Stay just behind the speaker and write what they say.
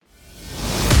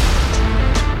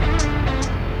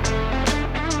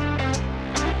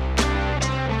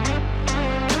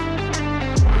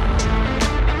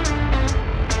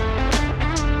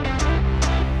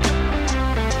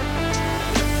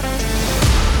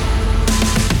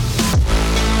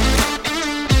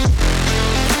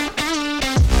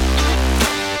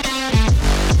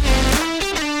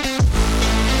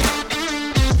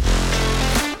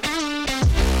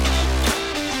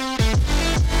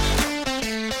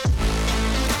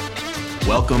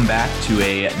Welcome back to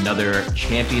another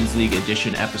Champions League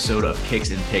edition episode of Kicks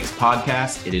and Picks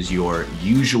podcast. It is your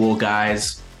usual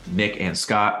guys, Nick and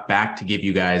Scott, back to give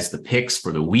you guys the picks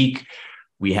for the week.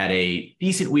 We had a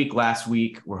decent week last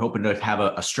week. We're hoping to have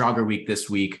a stronger week this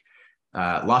week.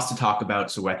 Lots to talk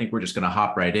about, so I think we're just going to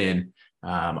hop right in.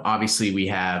 Obviously, we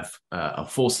have a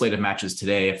full slate of matches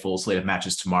today, a full slate of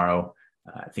matches tomorrow.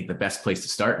 I think the best place to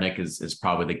start, Nick, is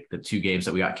probably the two games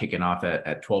that we got kicking off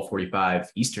at 12:45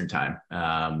 Eastern time.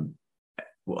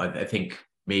 Well, I think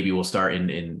maybe we'll start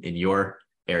in your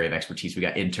area of expertise. We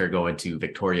got Inter going to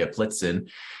Victoria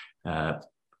Plitzen.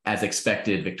 As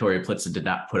expected, Victoria Plitzen did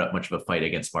not put up much of a fight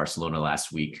against Barcelona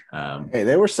last week. Hey,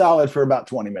 they were solid for about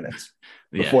 20 minutes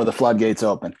before the floodgates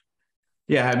opened.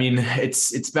 Yeah, I mean,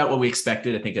 it's about what we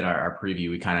expected. I think in our preview,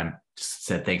 we kind of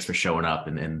said thanks for showing up,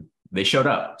 and they showed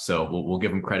up. So we'll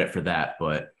give them credit for that.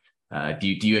 But do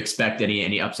you expect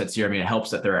any upsets here? I mean, it helps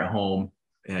that they're at home.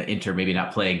 Inter maybe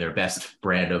not playing their best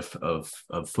brand of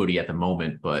footy at the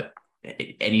moment, but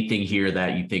anything here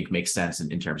that you think makes sense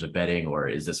in terms of betting, or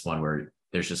is this one where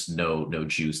there's just no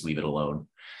juice, leave it alone?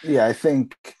 Yeah, I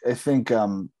think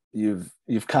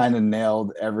you've kind of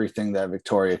nailed everything that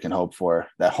Victoria can hope for.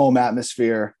 That home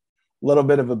atmosphere, a little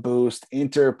bit of a boost.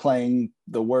 Inter playing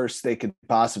the worst they could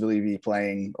possibly be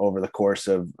playing over the course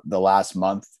of the last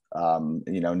month. Got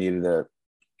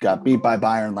beat by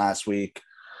Bayern last week.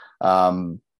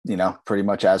 Pretty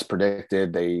much as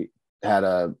predicted. They had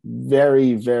a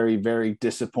very, very, very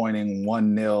disappointing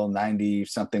 1-0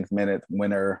 90-something minute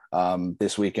winner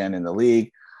this weekend in the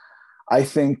league. I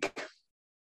think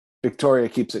Victoria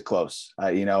keeps it close.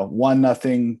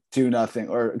 1-0, 2-0,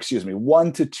 or excuse me,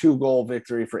 1-2 goal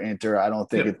victory for Inter. I don't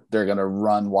think they're going to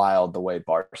run wild the way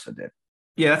Barca did.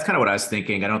 Yeah, that's kind of what I was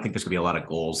thinking. I don't think there's going to be a lot of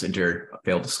goals. Inter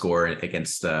failed to score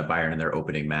against Bayern in their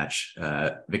opening match.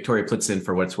 Victoria Plitzen,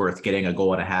 for what it's worth, getting a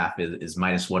goal and a half is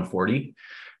minus 140.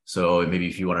 So maybe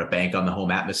if you want to bank on the home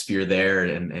atmosphere there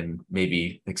and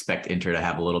maybe expect Inter to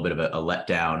have a little bit of a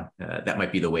letdown, that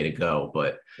might be the way to go.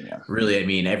 But really, I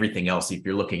mean, everything else, if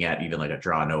you're looking at even like a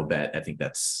draw no bet, I think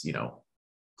that's,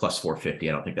 plus 450.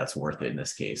 I don't think that's worth it in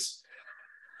this case.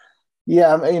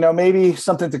 Yeah, maybe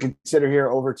something to consider here.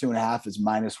 Over 2.5 is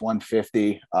minus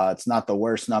 150. It's not the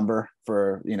worst number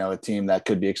for, a team that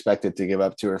could be expected to give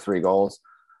up 2 or 3 goals.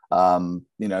 Do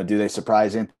they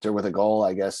surprise Inter with a goal?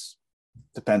 I guess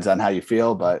depends on how you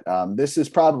feel, but this is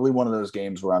probably one of those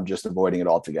games where I'm just avoiding it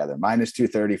altogether. Minus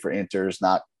 230 for Inter is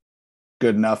not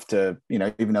good enough to,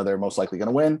 even though they're most likely going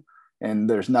to win, and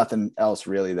there's nothing else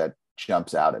really that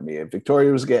jumps out at me. If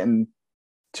Victoria was getting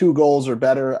 2 goals or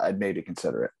better, I'd maybe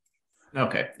consider it.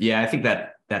 Okay. Yeah, I think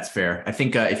that's fair. I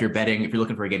think if you're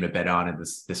looking for a game to bet on in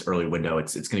this early window,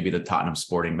 it's going to be the Tottenham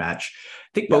Sporting match.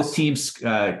 I think both teams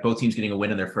getting a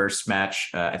win in their first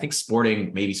match. I think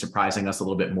Sporting maybe surprising us a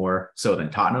little bit more so than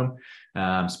Tottenham.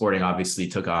 Sporting obviously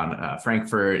took on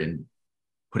Frankfurt and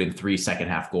put in 3 second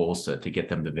half goals to get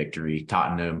them the victory.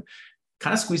 Tottenham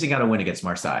kind of squeezing out a win against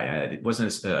Marseille. It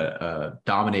wasn't a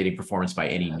dominating performance by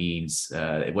any means.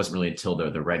 It wasn't really until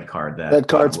the red card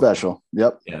special.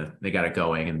 Yep. Yeah, they got it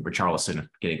going, and Richarlison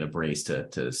getting the brace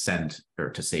to send or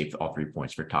to save all 3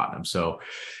 points for Tottenham. So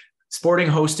Sporting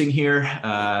hosting here,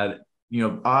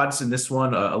 odds in this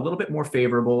one a little bit more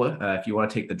favorable. If you want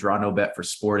to take the draw no bet for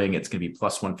Sporting, it's going to be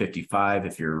plus 155.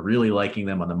 If you're really liking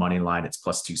them on the money line, it's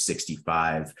plus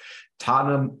 265.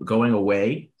 Tottenham going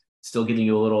away, still giving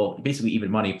you a little, basically even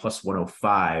money, plus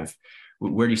 105.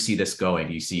 Where do you see this going?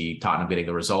 Do you see Tottenham getting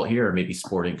the result here, or maybe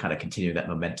Sporting kind of continue that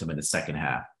momentum in the second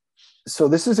half? So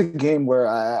this is a game where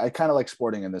I kind of like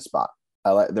Sporting in this spot.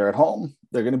 They're at home.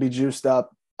 They're going to be juiced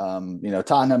up.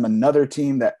 Tottenham, another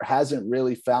team that hasn't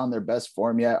really found their best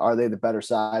form yet. Are they the better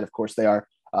side? Of course they are.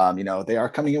 They are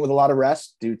coming in with a lot of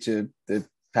rest due to the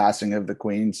passing of the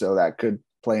Queen, so that could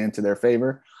play into their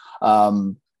favor.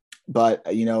 But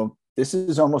this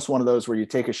is almost one of those where you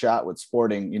take a shot with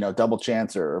Sporting, double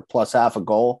chance or plus half a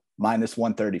goal, minus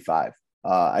 135.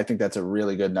 I think that's a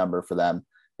really good number for them.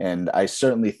 And I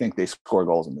certainly think they score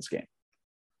goals in this game.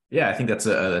 Yeah, I think that's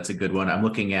a good one. I'm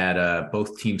looking at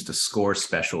both teams to score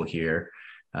special here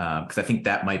because I think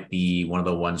that might be one of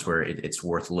the ones where it's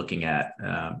worth looking at.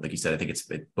 Like you said, I think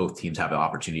both teams have an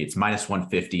opportunity. It's minus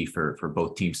 150 for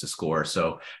both teams to score.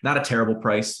 So not a terrible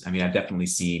price. I mean, I've definitely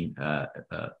seen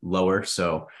lower.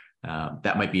 So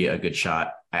that might be a good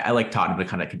shot. I like Tottenham to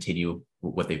kind of continue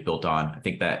what they've built on. I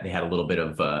think that they had a little bit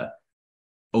of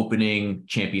opening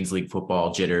Champions League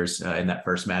football jitters in that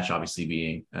first match, obviously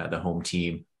being the home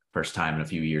team, first time in a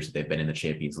few years that they've been in the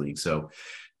Champions League. So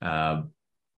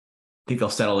think they'll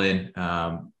settle in.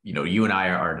 You and I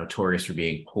are notorious for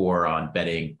being poor on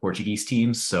betting Portuguese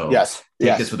teams. So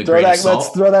take this with a grain of salt.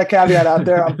 Let's throw that caveat out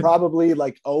there. I'm probably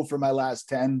like 0 for my last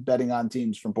 10 betting on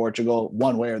teams from Portugal,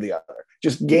 one way or the other.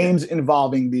 Just games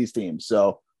involving these teams.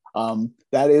 So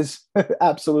that is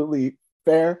absolutely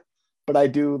fair. But I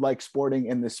do like sporting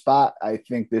in this spot. I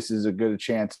think this is a good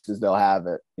chance as they'll have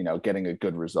it, getting a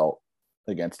good result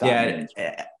against Tottenham.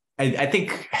 Yeah, I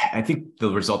think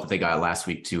the result that they got last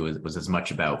week too was as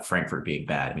much about Frankfurt being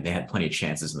bad. I mean, they had plenty of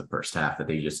chances in the first half that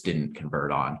they just didn't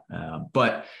convert on.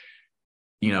 But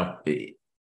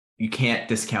you can't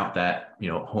discount that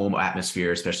home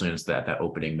atmosphere, especially in that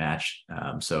opening match.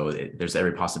 So there's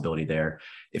every possibility there.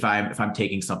 If I'm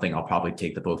taking something, I'll probably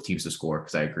take both teams to score,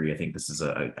 because I agree. I think this is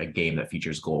a game that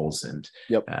features goals, and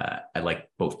I like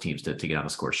both teams to get on the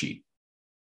score sheet.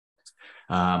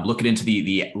 Looking into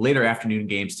the later afternoon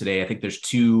games today, I think there's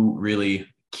two really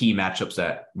key matchups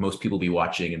that most people will be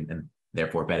watching and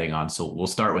therefore betting on. So we'll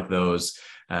start with those.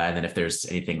 And then if there's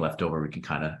anything left over, we can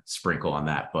kind of sprinkle on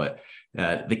that. But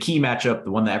the key matchup,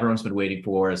 the one that everyone's been waiting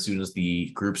for as soon as the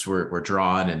groups were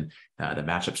drawn and the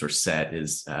matchups were set,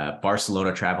 is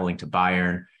Barcelona traveling to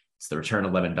Bayern. It's the return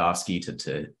of Lewandowski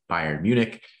to Bayern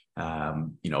Munich.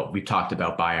 We've talked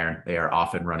about Bayern. They are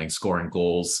often scoring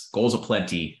goals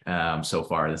aplenty so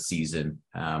far this season.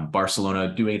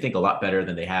 Barcelona doing, I think, a lot better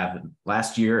than they have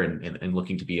last year, and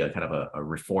looking to be a kind of a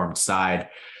reformed side.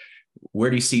 Where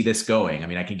do you see this going? I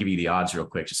mean, I can give you the odds real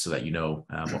quick just so that you know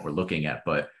what we're looking at,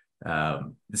 but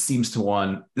this seems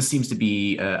to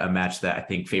be a match that I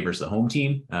think favors the home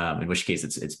team, in which case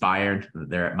it's Bayern.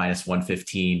 They're at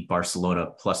 -115, Barcelona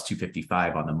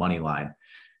 +255 on the money line.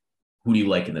 Who do you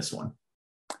like in this one?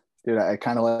 Dude, I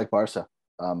kind of like Barca.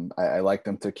 I like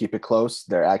them to keep it close.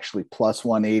 They're actually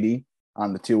 +180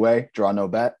 on the two-way, draw no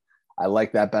bet. I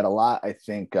like that bet a lot. I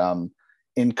think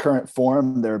in current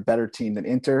form, they're a better team than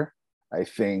Inter. I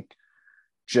think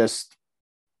just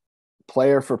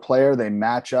player for player, they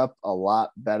match up a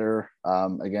lot better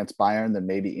against Bayern than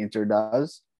maybe Inter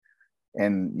does.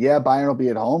 And yeah, Bayern will be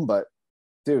at home, but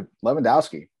dude,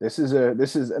 Lewandowski, this is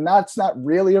and that's not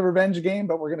really a revenge game,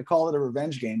 but we're going to call it a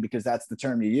revenge game because that's the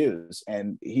term you use.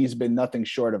 And he's been nothing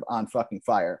short of on fucking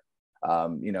fire.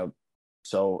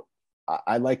 So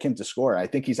I like him to score. I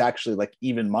think he's actually like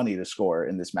even money to score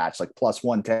in this match, like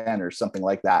 +110 or something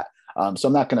like that. So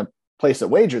I'm not going to place a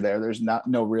wager there. There's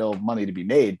no real money to be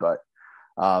made, but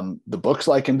the books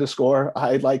like him to score.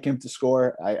 I'd like him to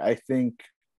score. I think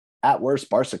at worst,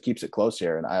 Barca keeps it close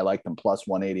here, and I like them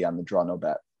 +180 on the draw no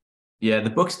bet. Yeah, the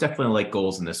books definitely like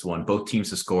goals in this one. Both teams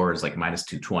to score is like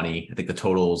 -220. I think the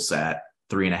total's at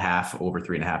 3.5. Over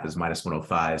 3.5 is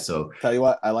 -105. So tell you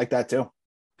what, I like that too.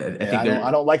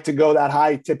 I don't like to go that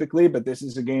high typically, but this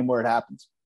is a game where it happens.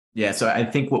 Yeah, so I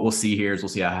think what we'll see here is we'll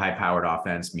see a high-powered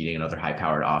offense meeting another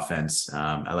high-powered offense.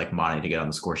 I like Mane to get on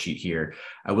the score sheet here.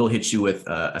 I will hit you with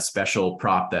a special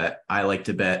prop that I like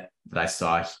to bet that I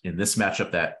saw in this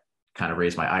matchup that kind of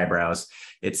raised my eyebrows.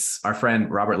 It's our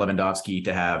friend Robert Lewandowski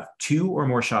to have 2 or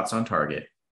more shots on target.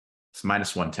 It's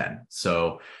 -110.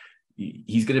 So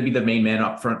he's going to be the main man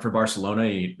up front for Barcelona.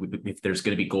 If there's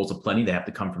going to be goals aplenty, they have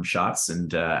to come from shots.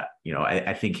 And,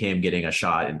 I think him getting a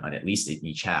shot on at least in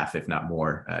each half, if not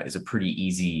more, is a pretty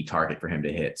easy target for him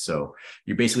to hit. So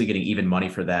you're basically getting even money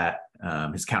for that.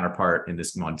 His counterpart in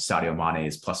this one, Sadio Mane,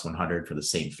 is +100 for the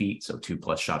same feat. So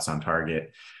 2+ shots on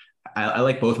target. I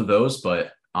like both of those,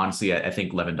 but honestly, I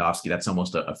think Lewandowski, that's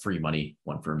almost a free money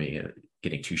one for me.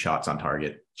 Getting 2 shots on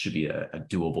target should be a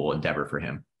doable endeavor for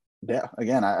him. Yeah,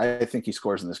 again, I think he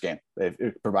scores in this game,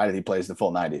 provided he plays the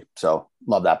full 90. So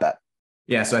love that bet.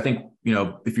 Yeah, so I think,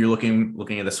 if you're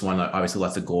looking at this one, obviously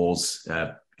lots of goals.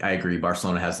 I agree.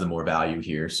 Barcelona has the more value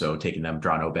here. So taking them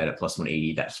draw no bet at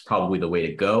 +180, that's probably the way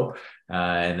to go.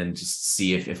 And then just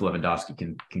see if Lewandowski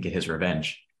can get his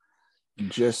revenge.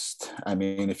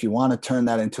 If you want to turn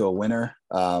that into a winner,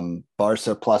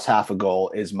 Barca +half a goal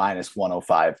is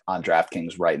 -105 on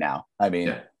DraftKings right now.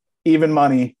 Even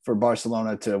money for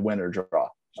Barcelona to win or draw.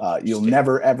 You'll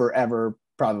never, ever, ever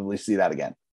probably see that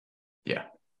again. Yeah.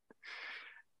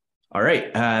 All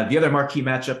right. The other marquee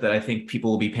matchup that I think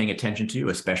people will be paying attention to,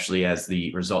 especially as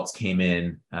the results came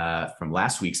in from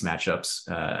last week's matchups,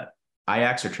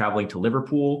 Ajax are traveling to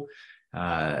Liverpool.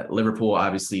 Liverpool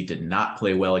obviously did not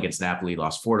play well against Napoli,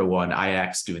 lost 4-1.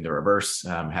 Ajax doing the reverse,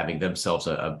 having themselves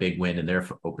a big win in their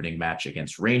opening match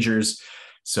against Rangers.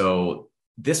 So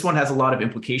this one has a lot of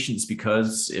implications,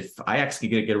 because if Ajax can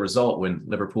get a result when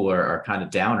Liverpool are kind of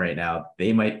down right now,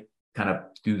 they might kind of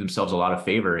do themselves a lot of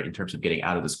favor in terms of getting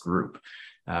out of this group.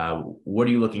 What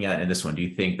are you looking at in this one? Do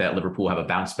you think that Liverpool have a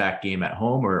bounce back game at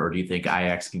home, or do you think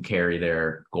Ajax can carry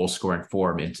their goal scoring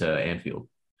form into Anfield?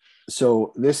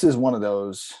 So this is one of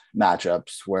those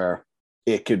matchups where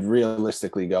it could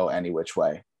realistically go any which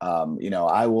way.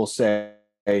 I will say,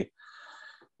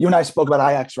 you and I spoke about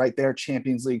Ajax right there,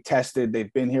 Champions League tested.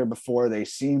 They've been here before. They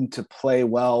seem to play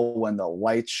well when the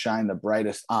lights shine the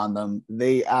brightest on them.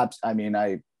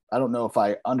 I don't know if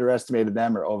I underestimated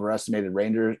them or overestimated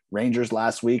Rangers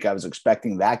last week. I was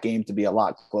expecting that game to be a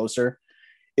lot closer.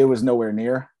 It was nowhere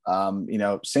near.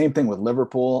 Same thing with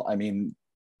Liverpool. I mean,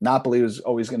 Napoli was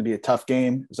always going to be a tough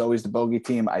game. It was always the bogey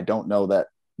team. I don't know that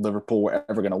Liverpool were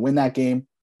ever going to win that game.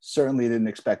 Certainly didn't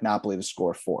expect Napoli to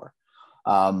score 4.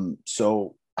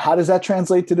 So how does that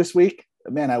translate to this week?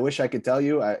 Man, I wish I could tell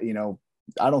you. I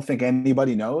don't think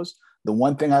anybody knows. The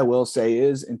one thing I will say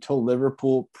is until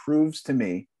Liverpool proves to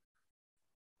me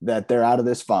that they're out of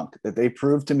this funk, that they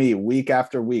prove to me week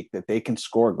after week that they can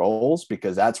score goals,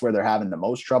 because that's where they're having the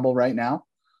most trouble right now.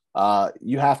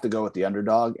 You have to go with the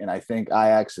underdog. And I think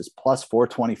Ajax is plus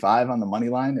 425 on the money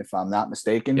line, if I'm not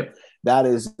mistaken. Yep. That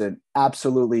is an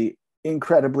absolutely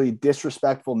incredibly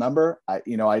disrespectful number. I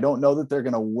don't know that they're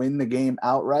going to win the game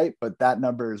outright, but that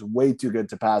number is way too good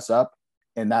to pass up.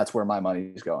 And that's where my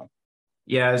money is going.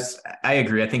 Yes, I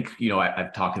agree. I think,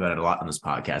 I've talked about it a lot on this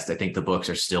podcast. I think the books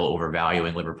are still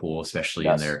overvaluing Liverpool, especially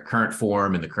in their current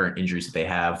form and the current injuries that they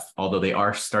have, although they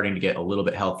are starting to get a little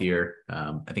bit healthier.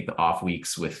 I think the off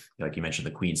weeks with, like you mentioned,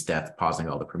 the Queen's death, pausing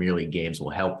all the Premier League games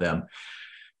will help them.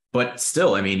 But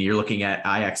still, I mean, you're looking at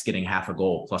Ajax getting half a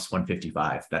goal plus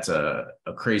 155. That's a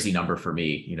crazy number for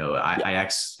me.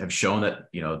 Ajax have shown that,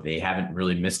 they haven't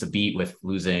really missed a beat with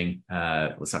losing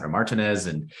Lisandro Martinez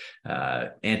and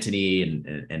Antony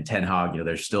and Ten Hag.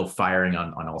 They're still firing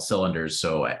on all cylinders.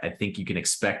 So I think you can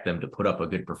expect them to put up a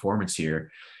good performance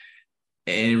here.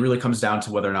 And it really comes down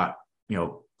to whether or not,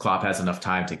 Klopp has enough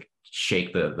time to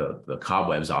shake the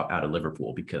cobwebs out of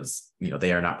Liverpool, because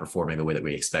they are not performing the way that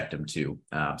we expect them to.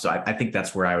 So I think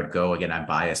that's where I would go. Again, I'm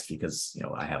biased because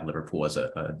I have Liverpool as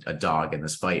a dog in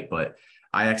this fight, but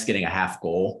Ajax getting a half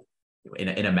goal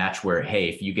in a match where, hey,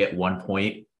 if you get 1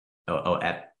 point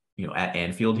at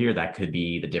Anfield here, that could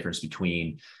be the difference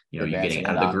between you getting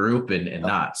out of the group and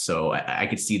not. So I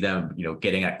could see them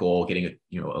getting that goal, getting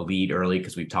a lead early,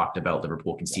 because we've talked about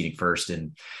Liverpool conceding first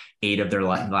in 8 of their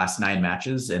last 9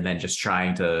 matches, and then just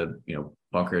trying to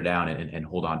bunker down and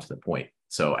hold on to the point.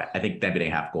 So I think them getting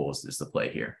half goals is the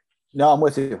play here. No, I'm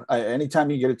with you.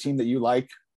 Anytime you get a team that you like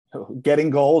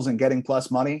getting goals and getting plus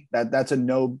money, that's a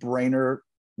no-brainer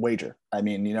wager. I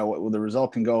mean, the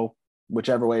result can go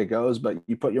whichever way it goes, but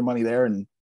you put your money there and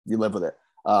you live with it.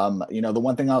 The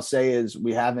one thing I'll say is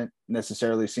we haven't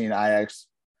necessarily seen Ajax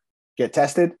get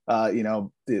tested.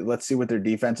 Let's see what their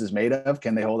defense is made of.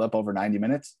 Can they hold up over 90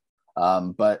 minutes?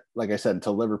 But like I said,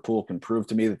 until Liverpool can prove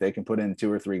to me that they can put in 2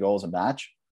 or 3 goals a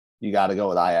match, you got to go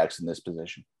with Ajax in this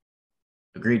position.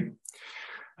 Agreed.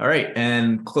 All right.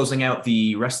 And closing out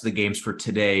the rest of the games for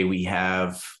today, we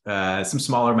have some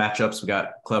smaller matchups. We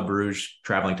got Club Brugge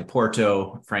traveling to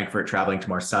Porto, Frankfurt traveling to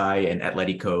Marseille, and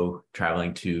Atletico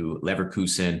traveling to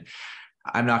Leverkusen.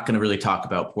 I'm not going to really talk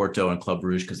about Porto and Club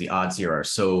Brugge because the odds here are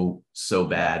so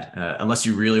bad. Unless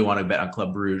you really want to bet on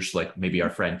Club Brugge, like maybe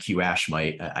our friend Q Ash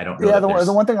might. I don't know. Yeah,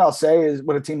 the one thing I'll say is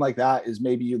with a team like that is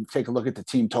maybe you take a look at the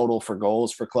team total for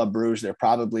goals for Club Brugge. They're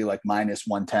probably like minus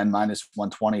 110, minus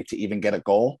 120 to even get a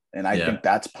goal. And I think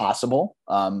that's possible.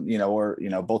 Or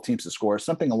both teams to score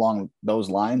something along those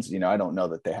lines. I don't know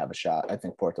that they have a shot. I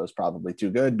think Porto is probably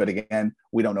too good. But again,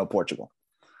 we don't know Portugal.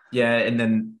 Yeah, and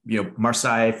then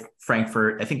Marseille,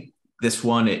 Frankfurt. I think this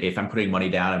one, if I'm putting money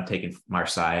down, I'm taking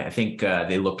Marseille. I think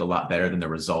they looked a lot better than the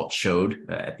result showed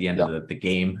at the end of the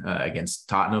game against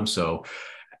Tottenham. So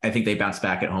I think they bounced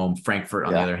back at home. Frankfurt,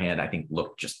 on the other hand, I think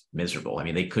looked just miserable. I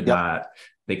mean, they could not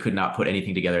put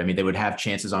anything together. I mean, they would have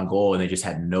chances on goal and they just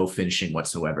had no finishing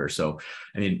whatsoever. So,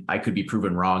 I mean, I could be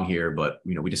proven wrong here, but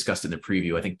we discussed in the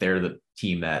preview. I think they're the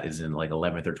team that is in like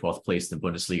 11th or 12th place in the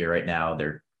Bundesliga right now.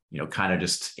 They're kind of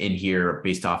just in here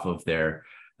based off of their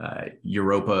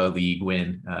Europa League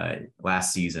win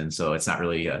last season. So it's not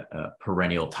really a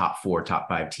perennial top 4, top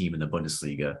 5 team in the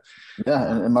Bundesliga. Yeah,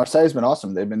 and Marseille's been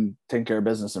awesome. They've been taking care of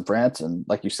business in France. And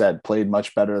like you said, played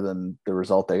much better than the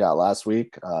result they got last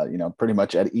week. Pretty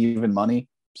much at even money,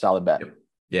 solid bet. Yep.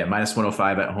 Yeah, minus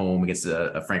 105 at home against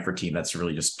a Frankfurt team that's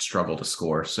really just struggled to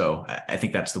score. So I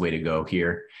think that's the way to go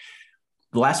here.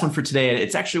 The last one for today,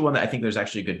 it's actually one that I think there's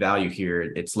actually good value here.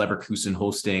 It's Leverkusen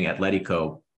hosting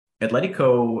Atletico.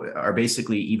 Atletico are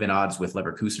basically even odds with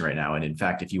Leverkusen right now. And in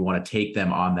fact, if you want to take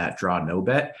them on that draw no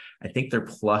bet, I think they're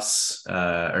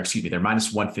they're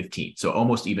minus 115. So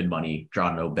almost even money,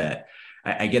 draw no bet.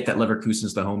 I get that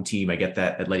Leverkusen's the home team. I get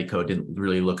that Atletico didn't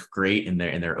really look great in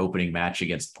their opening match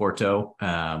against Porto,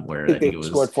 where I think They it was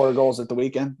scored 4 goals at the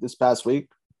weekend this past week.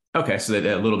 okay. So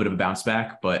a little bit of a bounce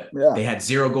back, but Yeah. they had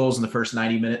 0 goals in the first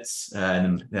 90 minutes,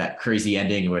 and that crazy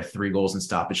ending with 3 goals in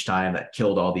stoppage time that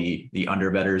killed all the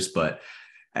underbetters. But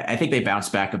I think they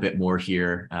bounced back a bit more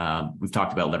here. We've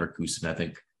talked about Leverkusen.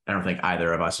 I don't think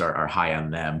either of us are high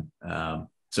on them.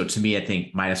 So to me, I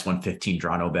think minus 115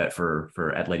 draw no bet for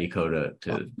Atletico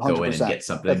to go in and get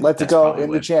something. Atletico in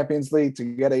the Champions League to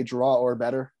get a draw or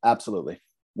better. Absolutely.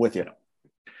 With you.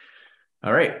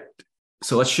 All right.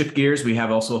 So let's shift gears. We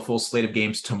have also a full slate of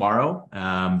games tomorrow.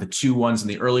 The 2 ones in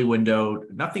the early window,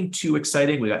 nothing too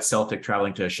exciting. We got Celtic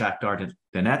traveling to Shakhtar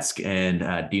Donetsk and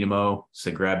Dinamo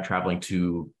Zagreb traveling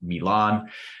to Milan.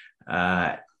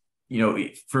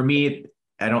 For me,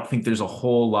 I don't think there's a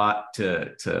whole lot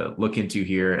to look into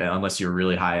here unless you're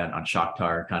really high on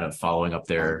Shakhtar, kind of following up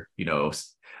their, I don't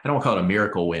want to call it a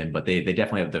miracle win, but they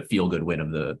definitely have the feel-good win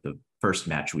of the first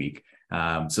match week.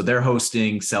 So they're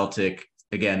hosting Celtic.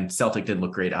 Again, Celtic didn't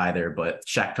look great either, but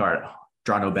Shakhtar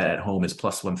draw no bet at home is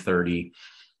plus 130.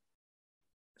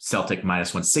 Celtic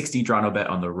minus 160 draw no bet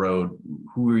on the road.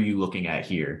 Who are you looking at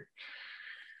here?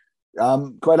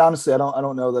 Quite honestly, I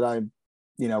don't know that I,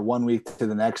 1 week to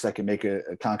the next, I can make a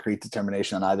concrete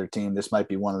determination on either team. This might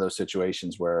be one of those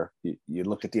situations where you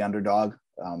look at the underdog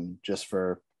just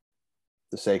for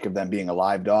the sake of them being a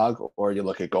live dog, or you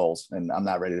look at goals, and I'm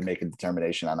not ready to make a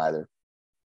determination on either.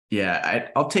 Yeah,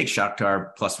 I'll take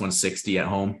Shakhtar plus 160 at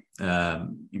home.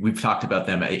 We've talked about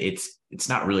them. It's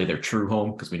not really their true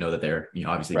home because we know that they're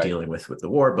obviously dealing with the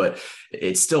war, but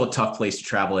it's still a tough place to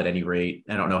travel at any rate.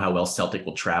 I don't know how well Celtic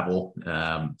will travel.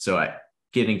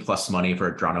 Getting plus money for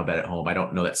a draw no bet at home, I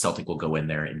don't know that Celtic will go in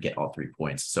there and get all 3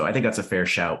 points. So I think that's a fair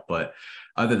shout. But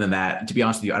other than that, to be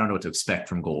honest with you, I don't know what to expect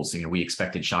from goals. We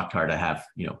expected Shakhtar to have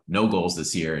no goals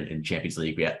this year in Champions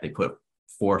League. They put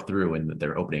 4 through in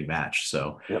their opening match.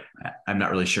 So yep. I'm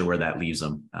not really sure where that leaves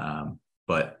them.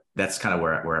 But that's kind of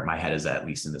where my head is at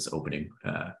least in this opening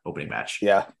match.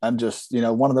 Yeah. I'm just,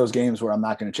 one of those games where I'm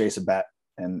not going to chase a bet,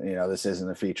 and, this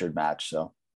isn't a featured match.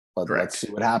 So let's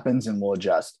see what happens and we'll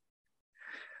adjust.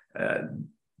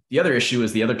 The other issue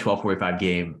is the other 12:45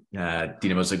 game, Dinamo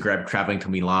Zagreb traveling to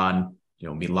Milan.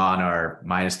 Milan are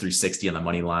minus 360 on the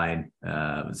money line.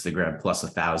 Zagreb plus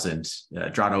 1,000.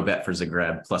 Draw no bet for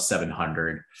Zagreb plus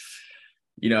 700.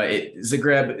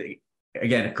 Zagreb,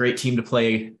 again, a great team to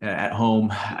play at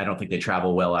home. I don't think they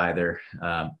travel well either.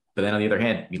 But then on the other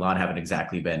hand, Milan haven't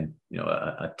exactly been,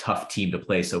 a tough team to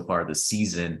play so far this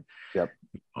season. Yep.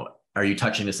 Are you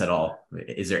touching this at all?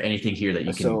 Is there anything here that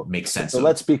you can make sense of? So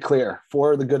let's be clear.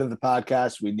 For the good of the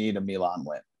podcast, we need a Milan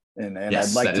win. And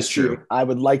yes, I'd like to see, I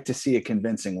would like to see a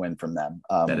convincing win from them.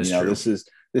 That is true.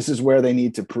 This is where they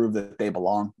need to prove that they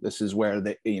belong. This is where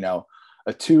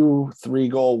a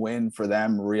 2-3 goal win for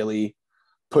them really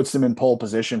puts them in pole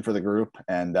position for the group.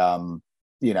 And,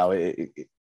 it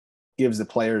gives the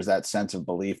players that sense of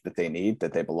belief that they need,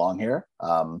 that they belong here.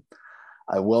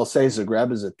 I will say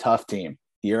Zagreb is a tough team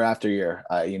year after year.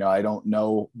 I don't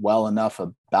know well enough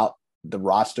about the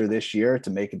roster this year to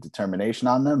make a determination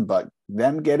on them, but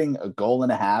them getting a goal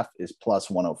and a half is plus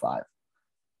 105.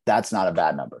 That's not a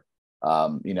bad number.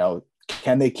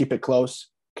 Can they keep it close?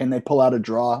 Can they pull out a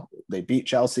draw? They beat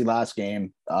Chelsea last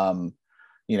game. I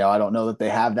don't know that they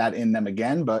have that in them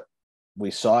again, but we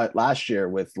saw it last year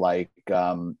with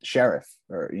Sheriff,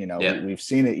 or, we've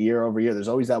seen it year over year. There's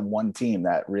always that one team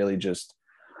that really just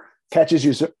catches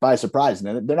you by surprise.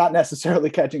 And they're not necessarily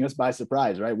catching us by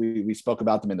surprise, right? We spoke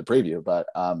about them in the preview, but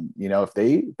if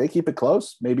they keep it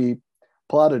close, maybe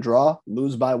pull out a draw,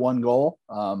 lose by 1 goal,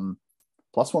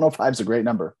 plus 105 is a great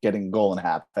number, getting a goal and a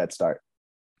half head start.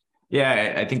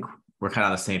 Yeah, I think we're kind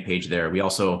of on the same page there. We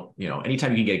also,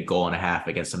 anytime you can get a goal and a half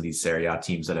against some of these Serie A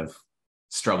teams that have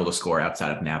struggled to score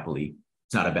outside of Napoli,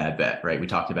 it's not a bad bet, right? We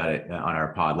talked about it on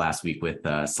our pod last week with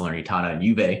Salernitana and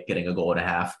Juve getting a goal and a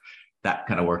half. That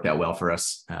kind of worked out well for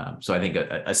us. So I think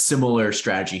a similar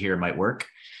strategy here might work,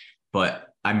 but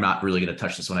I'm not really going to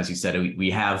touch this one. As you said,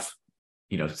 we have,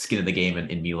 skin in the game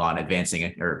in Milan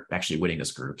advancing or actually winning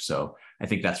this group. So I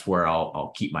think that's where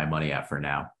I'll keep my money at for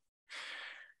now.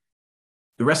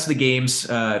 The rest of the games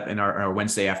in our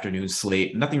Wednesday afternoon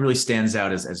slate, nothing really stands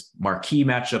out as marquee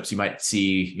matchups. You might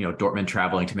see, Dortmund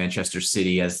traveling to Manchester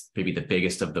City as maybe the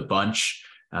biggest of the bunch.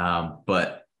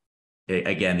 But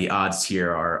again, the odds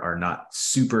here are not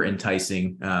super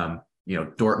enticing.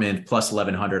 Dortmund plus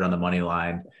 1100 on the money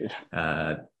line.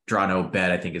 Draw no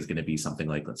bet, I think, is going to be something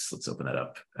like, let's open that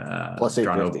up. Plus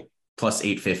 850. No, plus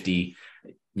 850.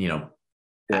 Yeah.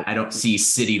 I don't see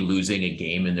City losing a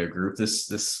game in their group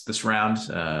this round.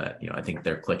 I think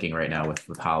they're clicking right now with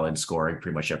Haaland scoring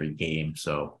pretty much every game.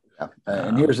 So,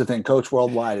 and here's the thing: Coach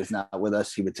Worldwide is not with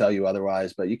us. He would tell you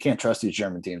otherwise, but you can't trust these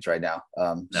German teams right now.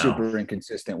 No. Super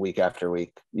inconsistent week after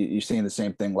week. You're seeing the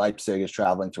same thing. Leipzig is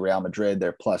traveling to Real Madrid.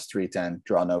 They're plus 310.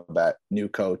 Draw no bet. New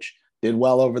coach did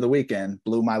well over the weekend.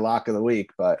 Blew my lock of the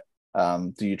week, but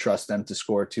do you trust them to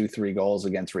score 2-3 goals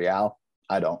against Real?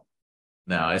 I don't.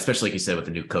 No, especially like you said with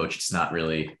the new coach, it's not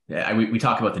really. We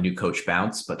talk about the new coach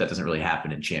bounce, but that doesn't really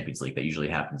happen in Champions League. That usually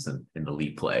happens in the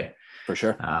league play. For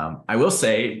sure. I will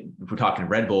say, if we're talking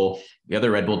Red Bull, the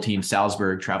other Red Bull team,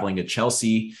 Salzburg, traveling to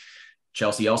Chelsea.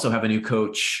 Chelsea also have a new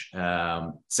coach.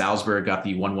 Salzburg got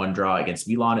the 1-1 draw against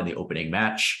Milan in the opening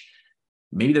match.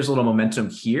 Maybe there's a little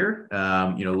momentum here.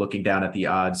 Looking down at the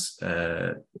odds,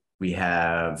 we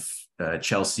have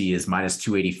Chelsea is minus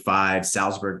 285,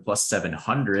 Salzburg plus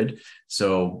 700.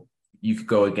 So you could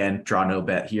go again, draw no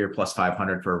bet here, plus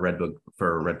 500 for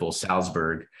Red Bull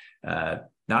Salzburg.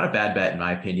 Not a bad bet in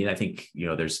my opinion. I think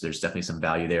there's definitely some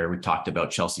value there. We talked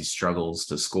about Chelsea's struggles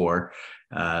to score.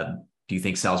 Do you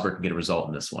think Salzburg can get a result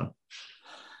in this one?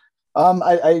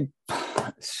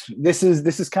 This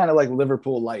is kind of like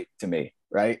Liverpool light to me,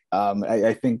 right?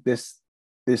 I think this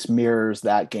mirrors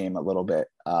that game a little bit.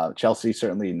 Chelsea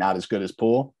certainly not as good as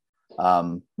Poole,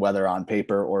 whether on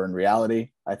paper or in reality.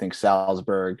 I think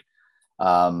Salzburg,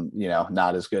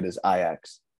 not as good as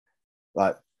Ajax,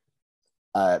 but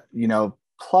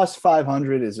plus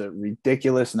 500 is a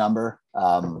ridiculous number.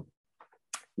 I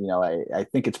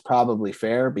think it's probably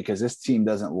fair because this team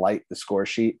doesn't light the score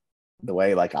sheet the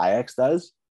way like Ajax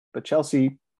does, but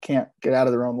Chelsea can't get out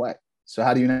of their own way. So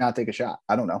how do you not take a shot?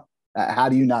 I don't know. How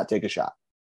do you not take a shot?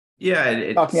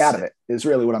 Yeah, talk me out of it is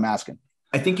really what I'm asking.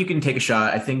 I think you can take a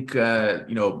shot. I think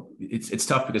it's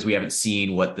tough because we haven't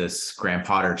seen what this Graham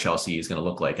Potter Chelsea is going to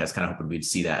look like. I was kind of hoping we'd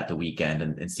see that at the weekend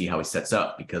and see how he sets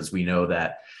up, because we know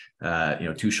that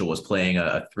Tuchel was playing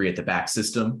a 3 at the back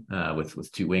system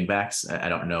with 2 wing backs. I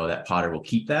don't know that Potter will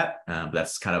keep that. But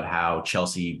that's kind of how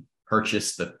Chelsea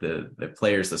purchased the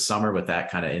players this summer, with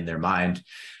that kind of in their mind.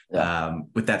 Yeah.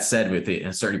 With that said, with the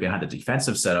uncertainty behind the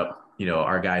defensive setup,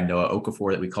 our guy Noah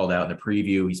Okafor that we called out in the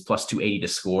preview, he's plus 280 to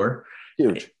score.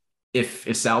 Huge.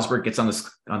 If Salzburg gets on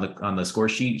the score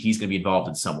sheet, he's going to be involved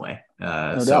in some way.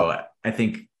 No doubt. I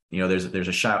think there's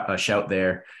a shout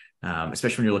there,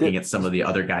 especially when you're looking at some of the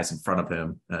other guys in front of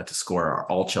him to score are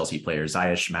all Chelsea players: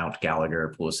 Ziyech, Mount,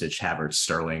 Gallagher, Pulisic, Havertz,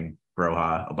 Sterling,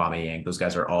 Broha, Aubameyang. Those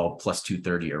guys are all plus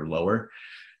 230 or lower.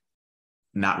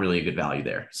 Not really a good value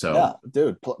there. So yeah,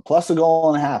 dude, plus a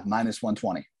goal and a half, minus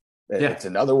 120. It's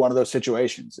another one of those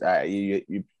situations. I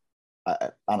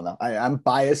don't know. I'm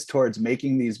biased towards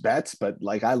making these bets, but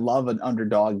like I love an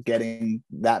underdog getting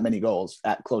that many goals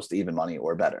at close to even money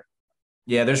or better.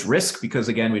 Yeah, there's risk because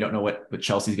again, we don't know what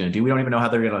Chelsea's going to do. We don't even know how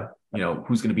they're going to,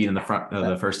 who's going to be in the front of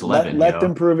the first 11. Let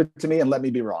them prove it to me and let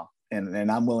me be wrong. And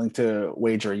I'm willing to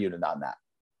wager a unit on that.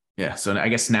 Yeah. So I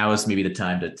guess now is maybe the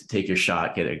time to take your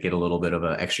shot, get a little bit of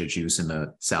an extra juice in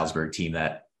the Salzburg team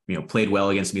that, played well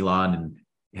against Milan and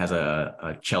has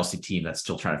a Chelsea team that's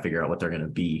still trying to figure out what they're going to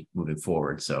be moving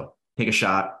forward. So take a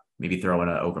shot, maybe throw in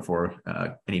an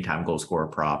Okafor anytime goal scorer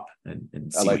prop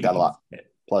and see. I like that a lot.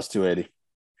 Plus 280.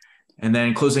 And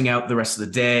then closing out the rest of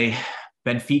the day,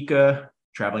 Benfica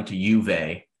traveling to Juve.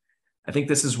 I think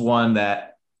this is one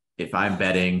that if I'm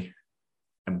betting,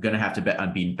 I'm going to have to bet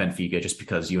on beating Benfica just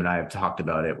because you and I have talked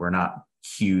about it. We're not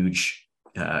huge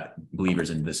believers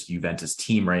in this Juventus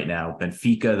team right now.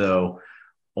 Benfica, though,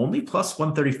 only plus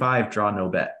 135, draw no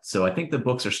bet. So I think the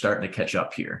books are starting to catch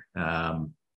up here.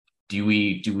 Do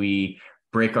we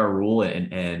break our rule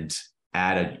and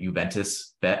add a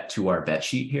Juventus bet to our bet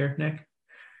sheet here, Nick?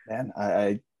 Man,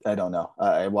 I don't know.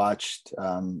 I watched,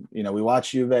 we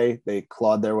watched Juve. They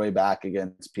clawed their way back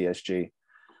against PSG.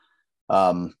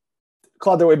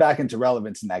 Clawed their way back into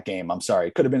relevance in that game. I'm sorry.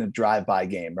 It could have been a drive-by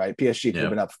game, right? PSG could have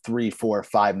been up 3-4,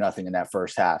 5-0 in that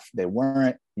first half. They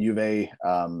weren't. Juve,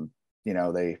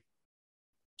 they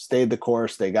stayed the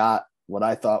course. They got what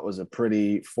I thought was a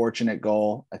pretty fortunate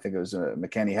goal. I think it was a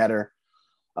McKennie header.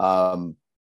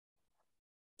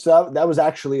 So that was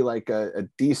actually like a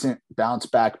decent bounce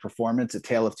back performance, a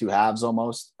tale of two halves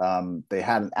almost. They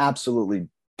had an absolutely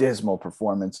dismal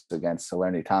performance against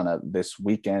Salernitana this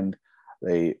weekend.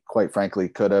 They quite frankly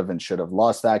could have and should have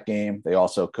lost that game. They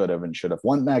also could have and should have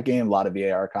won that game. A lot of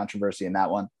VAR controversy in that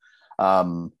one.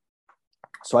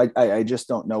 So I just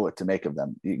don't know what to make of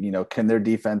them. Can their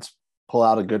defense pull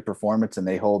out a good performance and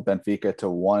they hold Benfica to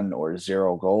 1 or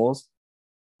 0 goals?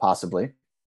 Possibly.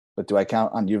 But do I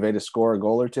count on Juve to score a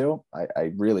goal or two?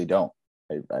 I really don't.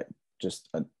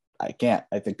 I can't.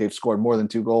 I think they've scored more than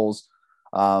 2 goals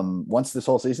once this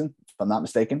whole season, if I'm not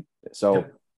mistaken. So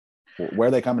where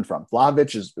are they coming from?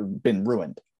 Vlahovic has been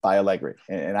ruined by Allegri.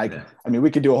 And I mean,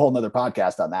 we could do a whole nother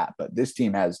podcast on that, but this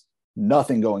team has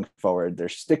nothing going forward. They're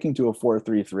sticking to a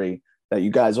 4-3-3 that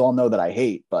you guys all know that I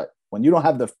hate. But when you don't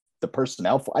have the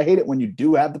personnel for, I hate it when you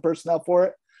do have the personnel for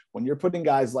it. When you're putting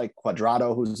guys like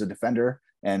Cuadrado, who's a defender,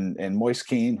 and Moise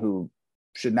Kean, who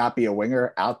should not be a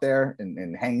winger, out there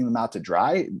and hanging them out to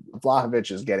dry,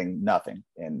 Vlahovic is getting nothing.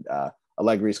 And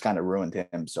Allegri's kind of ruined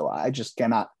him. So I just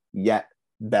cannot yet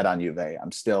bet on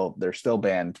Juve. They're still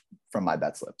banned from my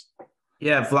bet slips.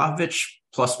 Yeah, Vlahovic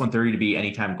plus 130 to be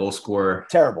anytime goal scorer.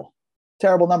 Terrible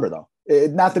number though.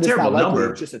 Not that it's not likely,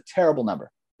 it's just a terrible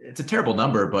number. It's a terrible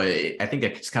number, but I think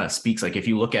that just kind of speaks, like, if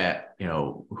you look at,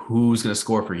 who's going to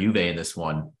score for Juve in this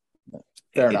one,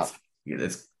 fair enough.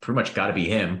 It's pretty much got to be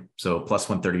him. So plus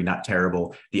 130, not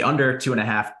terrible. The under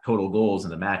 2.5 total goals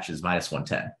in the match is minus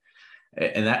 110.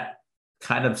 And that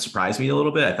kind of surprised me a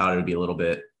little bit. I thought it would be a little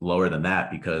bit lower than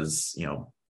that because,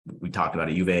 we talked about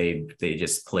it. Juve, they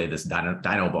just play this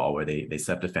dino ball where they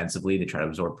step defensively, they try to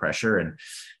absorb pressure. And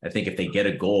I think if they get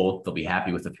a goal, they'll be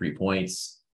happy with the 3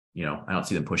 points. I don't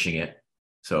see them pushing it.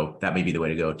 So that may be the way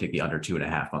to go. Take the under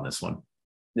 2.5 on this one.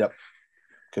 Yep.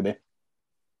 Could be.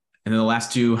 And then the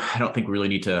last two, I don't think we really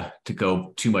need to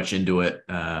go too much into it.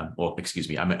 Well, excuse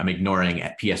me. I'm ignoring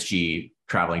at PSG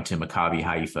traveling to Maccabi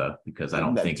Haifa because I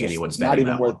don't think anyone's not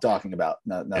even worth talking about.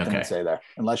 Nothing to say there,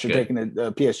 unless you're taking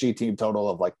a PSG team total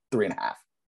of like 3.5.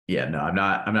 Yeah, no, I'm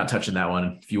not touching that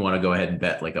one. If you want to go ahead and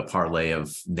bet like a parlay of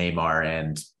Neymar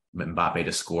and Mbappe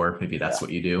to score, maybe that's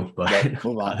what you do. But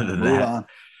move on. Other than that,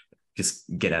 just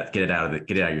get it out of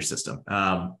your system.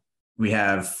 We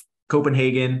have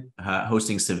Copenhagen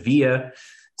hosting Sevilla.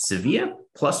 Sevilla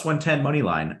plus 110 money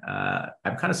line.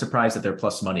 I'm kind of surprised that they're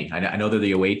plus money. I know they're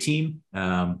the away team.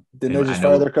 Didn't they just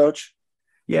fire their coach?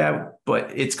 Yeah,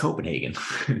 but it's Copenhagen.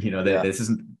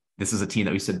 This is a team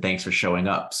that we said thanks for showing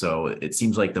up. So it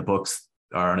seems like the books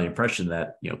are under the impression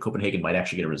that Copenhagen might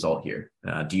actually get a result here.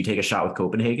 Do you take a shot with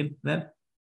Copenhagen then?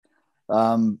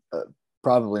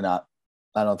 Probably not.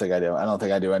 I don't think I do. I don't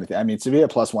think I do anything. I mean, Sevilla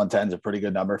plus 110 is a pretty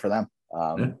good number for them.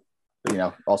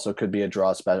 Also could be a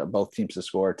draw, both teams to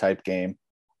score type game.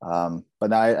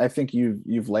 But I think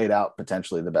you've laid out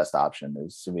potentially the best option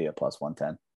is Sevilla plus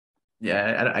 110.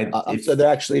 Yeah, so they're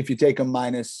actually, if you take them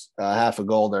minus half a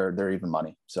goal, they're even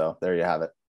money. So there you have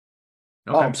it.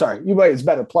 Okay. Oh, I'm sorry. It's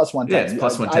better. Plus 110. Yeah, it's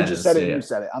plus 110. I just said it. You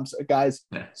said it. I'm sorry, guys.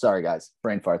 Yeah. Sorry, guys.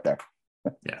 Brain fart there.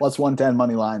 Yeah. Plus 110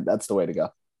 money line. That's the way to go.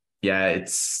 Yeah,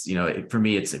 it's for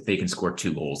me, it's if they can score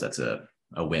 2 goals, that's a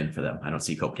win for them. I don't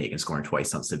see Copenhagen scoring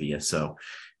twice on Sevilla. So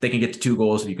if they can get to 2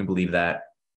 goals, if you can believe that,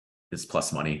 it's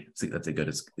plus money. That's as good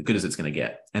as it's going to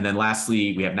get. And then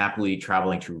lastly, we have Napoli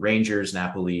traveling to Rangers.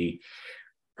 Napoli,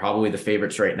 probably the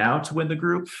favorites right now to win the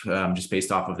group, just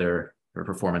based off of their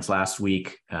performance last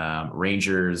week.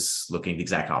 Rangers looking the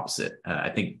exact opposite. I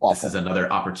think This is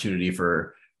another opportunity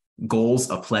for goals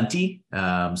aplenty.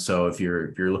 So if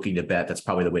you're looking to bet, that's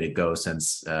probably the way to go,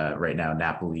 since right now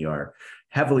Napoli are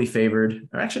heavily favored,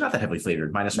 or actually not that heavily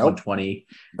favored, minus 120.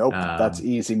 Nope, that's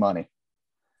easy money.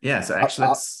 Yeah, so actually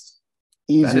that's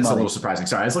easy. That is a little surprising.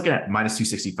 Sorry, I was looking at minus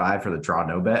 265 for the draw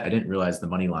no bet. I didn't realize the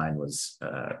money line was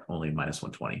only minus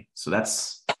 120. So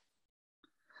that's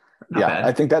not bad.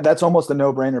 I think that's almost a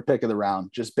no-brainer pick of the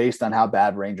round, just based on how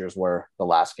bad Rangers were the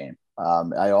last game.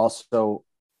 I also,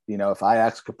 if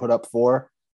Ajax could put up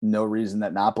 4, no reason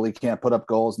that Napoli can't put up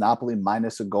goals. Napoli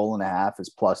minus a goal and a half is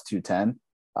plus 210.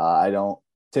 I don't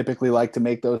typically like to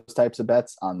make those types of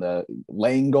bets on the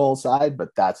laying goal side, but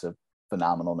that's a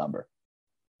phenomenal number.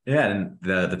 Yeah, and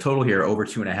the total here over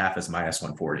 2.5 is minus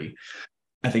 140.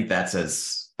 I think that's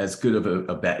as good of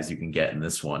a bet as you can get in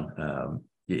this one.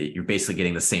 You're basically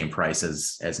getting the same price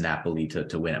as Napoli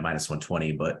to win at minus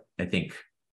 120, but I think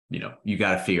you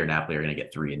got to figure Napoli are going to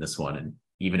get 3 in this one, and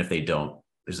even if they don't,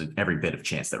 there's every bit of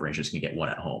chance that Rangers can get 1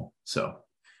 at home. So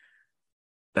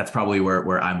that's probably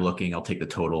where I'm looking. I'll take the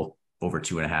total over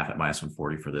 2.5 at minus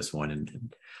 140 for this one,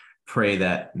 and pray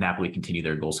that Napoli continue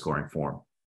their goal scoring form.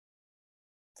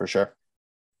 For sure.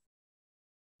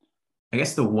 I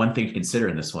guess the one thing to consider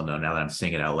in this one, though, now that I'm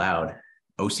saying it out loud,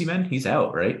 Osimhen, he's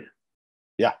out, right?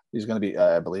 Yeah, he's going to be.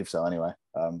 I believe so. Anyway,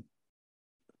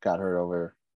 got hurt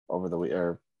over the week,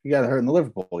 or he got hurt in the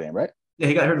Liverpool game, right? Yeah,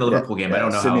 he got hurt in the Liverpool game. I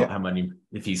don't know how many,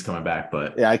 if he's coming back,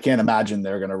 but yeah, I can't imagine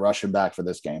they're going to rush him back for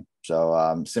this game. So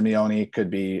Simeone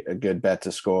could be a good bet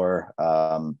to score.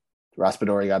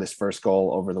 Raspadori got his first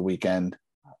goal over the weekend.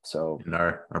 So and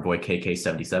our boy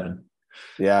KK77.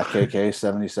 Yeah,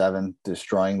 KK77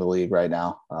 destroying the league right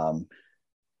now.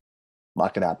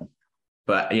 Lot could happen.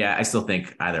 But yeah, I still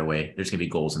think either way, there's going to be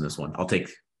goals in this one. I'll take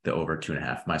the over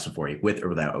 2.5 -140 with or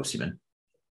without Osimhen.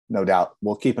 No doubt.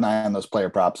 We'll keep an eye on those player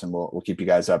props, and we'll keep you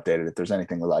guys updated if there's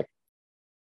anything we like.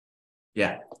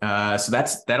 Yeah. So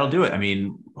that'll do it. I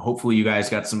mean, hopefully you guys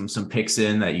got some picks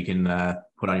in that you can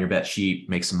put on your bet sheet,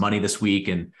 make some money this week,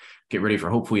 and get ready for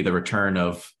hopefully the return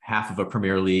of half of a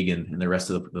Premier League and the rest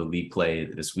of the league play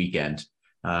this weekend.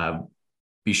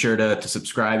 Be sure to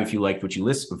subscribe if you liked what you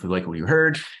listened, if you like what you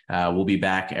heard. We'll be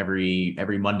back every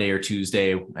Monday or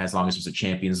Tuesday, as long as there's a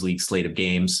Champions League slate of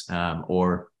games,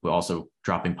 or we're also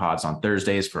dropping pods on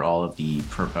Thursdays for all of the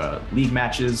league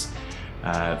matches.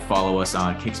 Follow us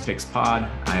on Kicks Picks Pod.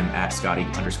 I'm at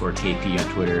Scotty_KP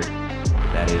on Twitter.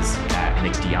 That is at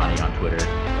Nick Diani on Twitter.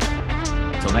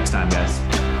 Until next time, guys.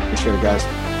 Appreciate it,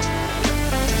 guys.